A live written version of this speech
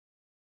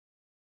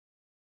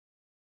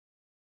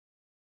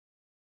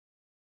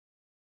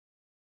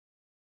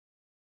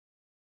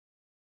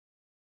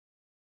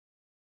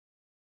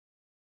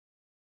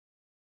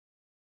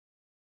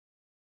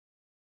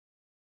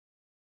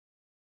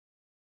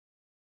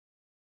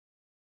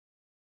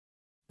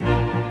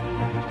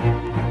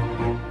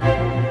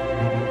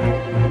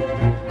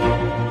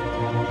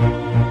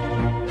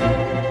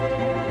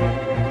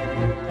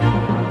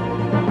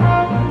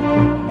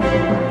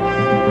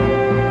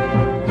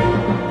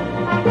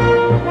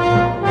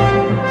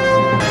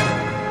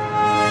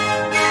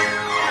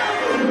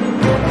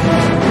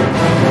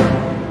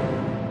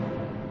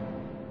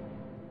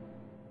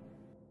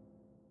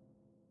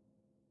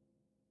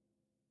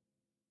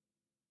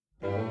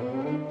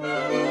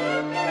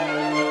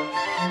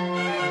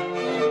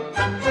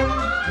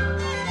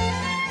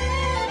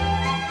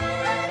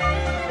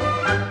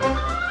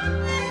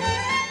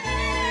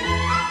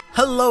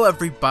Hello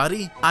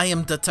everybody, I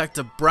am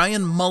Detective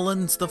Bryan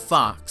Mullins the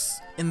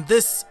Fox, and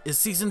this is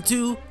Season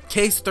 2,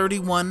 Case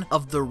 31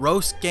 of the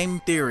Roast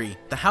Game Theory.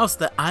 The house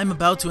that I'm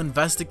about to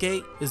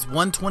investigate is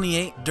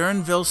 128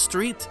 Durnville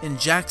Street in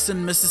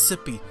Jackson,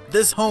 Mississippi.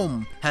 This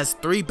home has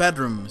 3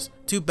 bedrooms,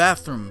 2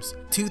 bathrooms,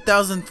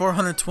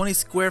 2,420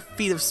 square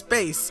feet of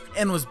space,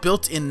 and was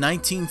built in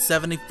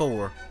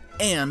 1974.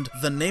 And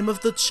the name of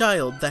the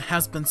child that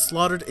has been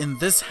slaughtered in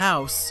this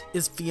house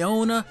is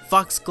Fiona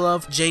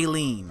Foxglove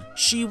Jayleen.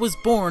 She was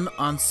born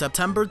on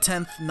September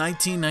 10th,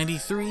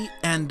 1993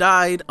 and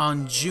died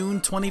on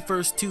June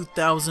 21st,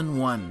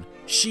 2001.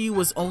 She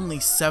was only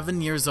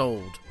 7 years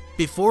old.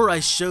 Before I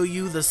show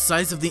you the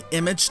size of the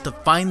image to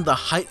find the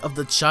height of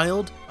the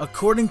child,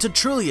 according to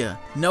Trulia,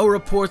 no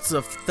reports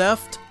of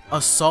theft,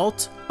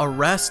 assault,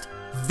 arrest,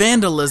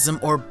 vandalism,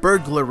 or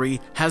burglary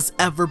has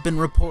ever been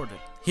reported.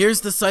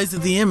 Here's the size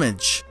of the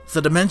image.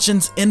 The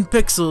dimensions in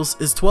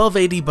pixels is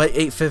 1280 by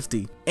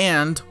 850.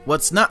 And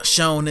what's not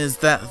shown is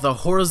that the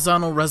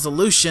horizontal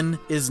resolution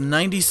is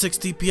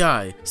 9060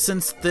 pI,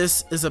 since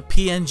this is a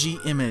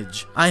PNG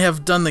image. I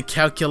have done the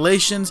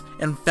calculations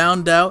and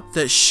found out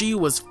that she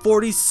was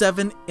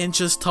 47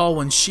 inches tall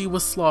when she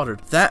was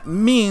slaughtered. That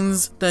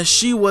means that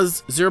she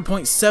was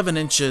 0.7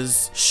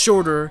 inches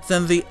shorter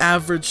than the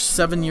average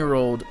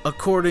 7-year-old,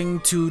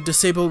 according to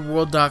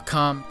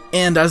DisabledWorld.com.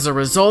 And as a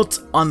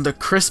result, on the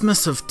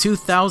Christmas of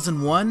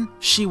 2001,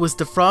 she was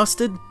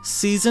defrosted,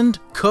 seasoned,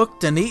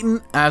 cooked, and eaten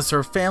as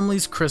her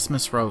family's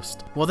Christmas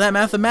roast. Well, that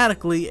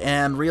mathematically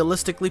and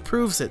realistically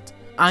proves it.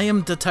 I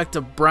am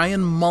Detective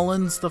Bryan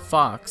Mullins the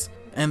Fox,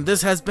 and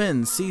this has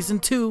been Season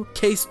 2,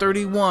 Case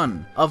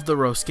 31 of the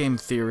Roast Game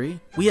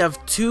Theory. We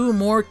have 2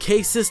 more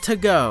cases to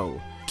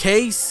go.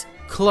 Case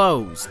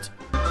closed.